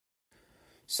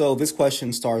So this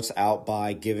question starts out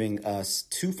by giving us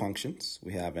two functions.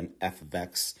 We have an f of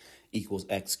x equals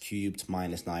x cubed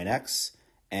minus 9x,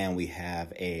 and we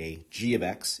have a g of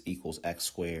x equals x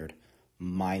squared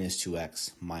minus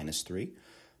 2x minus 3.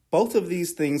 Both of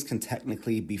these things can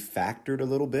technically be factored a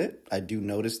little bit. I do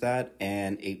notice that,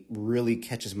 and it really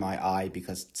catches my eye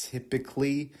because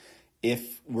typically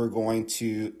if we're going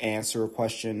to answer a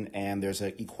question and there's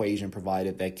an equation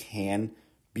provided that can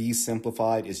be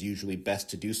simplified, is usually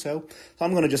best to do so. So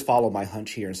I'm going to just follow my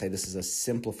hunch here and say this is a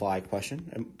simplified question.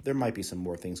 And there might be some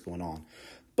more things going on.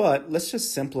 But let's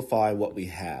just simplify what we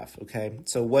have, okay?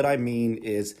 So what I mean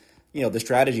is, the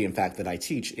strategy, in fact, that I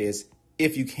teach is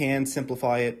if you can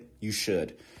simplify it, you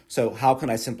should. So how can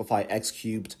I simplify x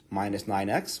cubed minus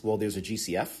 9x? Well, there's a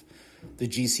GCF. The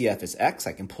GCF is x.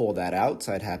 I can pull that out.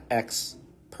 So I'd have x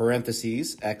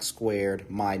parentheses x squared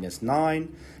minus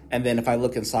 9. And then if I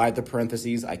look inside the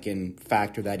parentheses, I can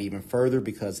factor that even further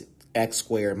because x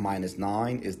squared minus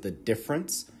 9 is the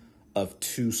difference of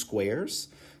two squares.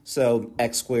 So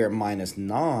x squared minus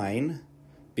 9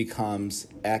 becomes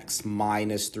x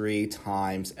minus 3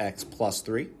 times x plus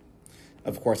 3.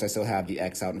 Of course, I still have the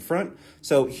x out in front.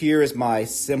 So here is my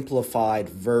simplified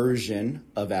version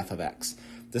of f of x.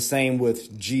 The same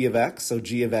with g of x. So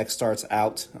g of x starts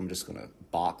out, I'm just going to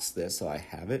box this so I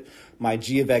have it. My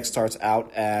g of x starts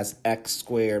out as x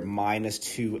squared minus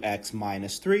 2x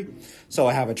minus 3. So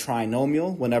I have a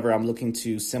trinomial. Whenever I'm looking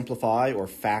to simplify or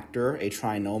factor a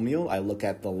trinomial, I look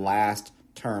at the last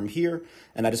term here,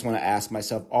 and I just want to ask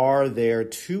myself, are there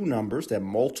two numbers that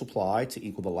multiply to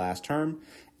equal the last term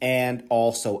and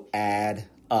also add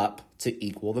up to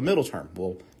equal the middle term?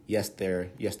 Well, yes, there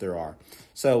are.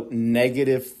 So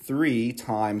negative 3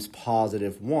 times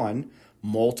positive 1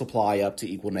 multiply up to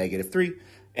equal negative 3,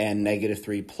 and negative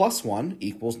 3 plus 1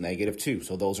 equals negative 2.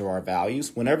 So those are our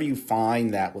values. Whenever you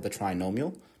find that with a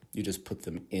trinomial, you just put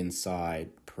them inside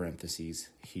parentheses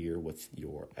here with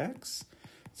your x.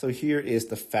 So here is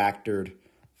the factored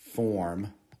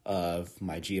form of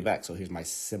my g of x. So here's my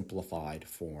simplified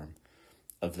form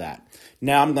of that.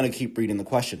 Now I'm going to keep reading the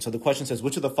question. So the question says,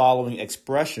 which of the following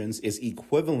expressions is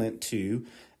equivalent to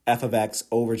f of x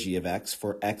over g of x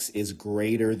for x is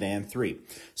greater than 3?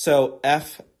 So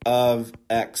f of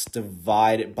x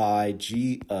divided by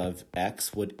g of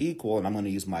x would equal, and I'm going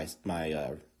to use my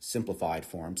simplified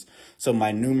forms. So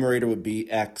my numerator would be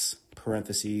x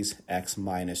parentheses x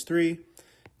minus 3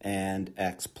 and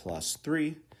x plus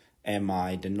 3. And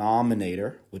my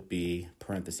denominator would be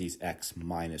parentheses x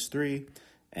minus 3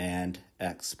 and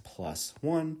x plus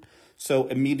 1. So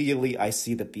immediately I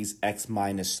see that these x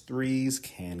minus 3s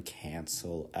can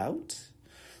cancel out.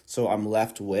 So I'm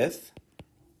left with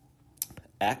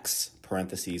x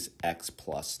parentheses x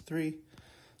plus 3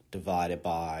 divided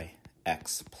by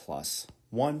x plus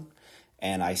 1.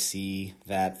 And I see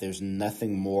that there's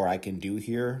nothing more I can do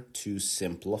here to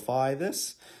simplify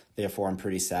this. Therefore, I'm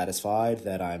pretty satisfied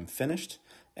that I'm finished.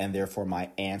 And therefore,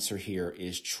 my answer here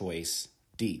is choice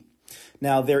D.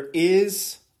 Now, there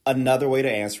is another way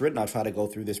to answer it, and I'll try to go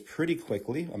through this pretty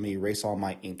quickly. Let me erase all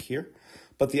my ink here.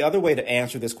 But the other way to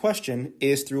answer this question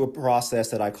is through a process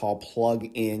that I call plug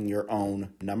in your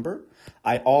own number.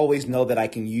 I always know that I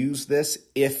can use this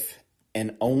if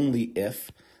and only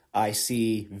if I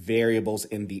see variables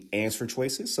in the answer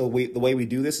choices. So the way we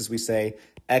do this is we say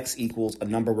x equals a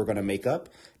number we're going to make up.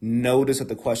 Notice that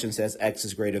the question says x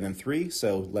is greater than 3,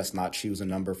 so let's not choose a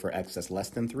number for x that's less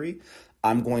than 3.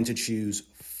 I'm going to choose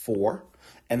 4,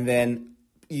 and then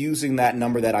using that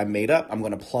number that I made up, I'm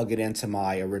going to plug it into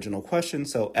my original question.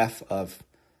 So f of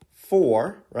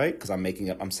 4, right, because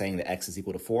I'm saying that x is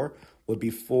equal to 4, would be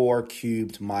 4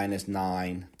 cubed minus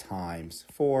 9 times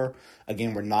 4.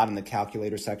 Again, we're not in the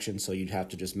calculator section, so you'd have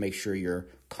to just make sure you're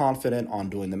confident on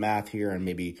doing the math here and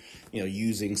maybe,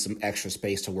 using some extra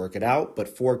space to work it out.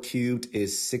 But 4 cubed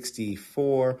is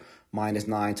 64, minus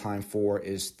 9 times 4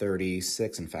 is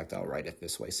 36. In fact, I'll write it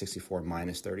this way, 64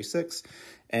 minus 36.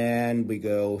 And we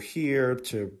go here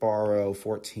to borrow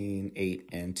 14, 8,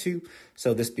 and 2.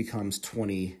 So this becomes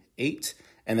 28.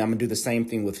 And then I'm going to do the same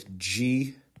thing with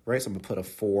g, right? So I'm going to put a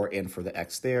 4 in for the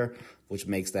x there, which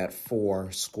makes that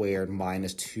 4 squared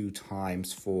minus 2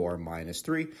 times 4 minus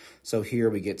 3. So here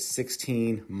we get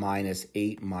 16 minus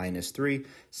 8 minus 3.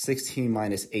 16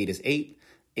 minus 8 is 8.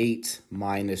 8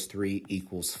 minus 3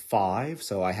 equals 5.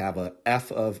 So I have a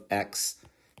f of x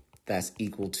that's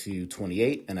equal to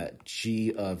 28 and a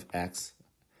g of x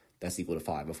that's equal to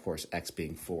 5. Of course, x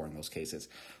being 4 in those cases.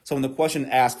 So when the question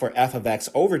asks for f of x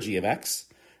over g of x,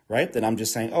 right, then I'm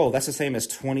just saying, oh, that's the same as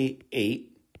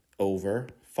 28 over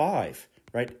 5,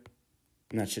 right?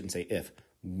 And I shouldn't say if.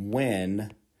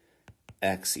 When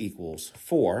x equals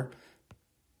 4,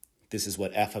 this is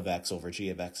what f of x over g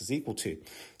of x is equal to.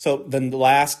 So then the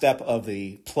last step of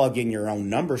the plug in your own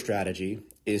number strategy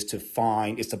is to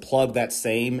plug that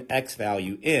same x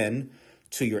value in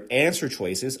to your answer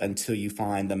choices until you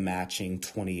find the matching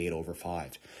 28 over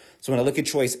 5. So when I look at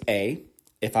choice A,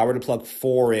 if I were to plug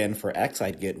 4 in for x,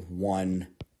 I'd get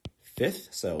 1/5,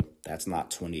 so that's not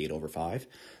 28 over 5.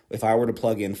 If I were to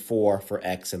plug in 4 for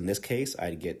x in this case,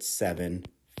 I'd get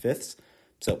 7/5,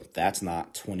 so that's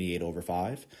not 28 over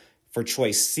 5. For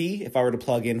choice C, if I were to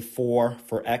plug in 4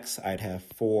 for x, I'd have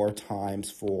 4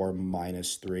 times 4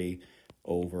 minus 3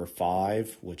 over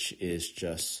 5, which is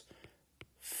just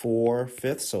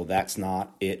 4/5, so that's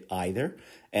not it either.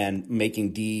 And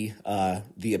making D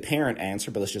the apparent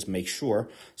answer, but let's just make sure.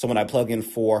 So when I plug in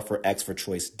 4 for x for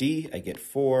choice D, I get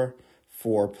 4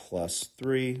 plus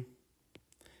 3,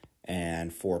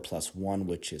 and 4 plus 1,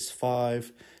 which is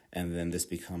 5. And then this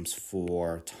becomes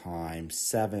 4 times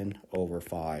 7 over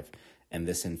 5. And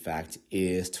this, in fact,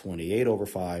 is 28 over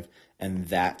 5. And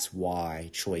that's why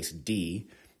choice D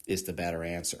is the better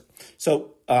answer.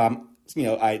 So,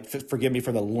 forgive me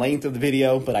for the length of the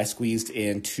video, but I squeezed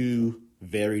in 2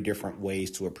 very different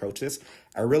ways to approach this.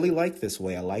 I really like this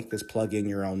way. I like this plug in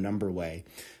your own number way,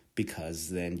 because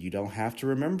then you don't have to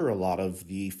remember a lot of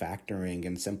the factoring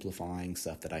and simplifying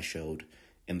stuff that I showed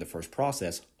in the first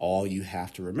process. All you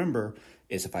have to remember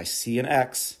is if I see an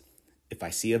x, if I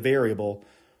see a variable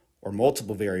or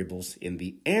multiple variables in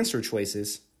the answer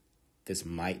choices, this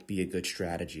might be a good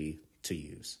strategy to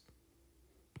use.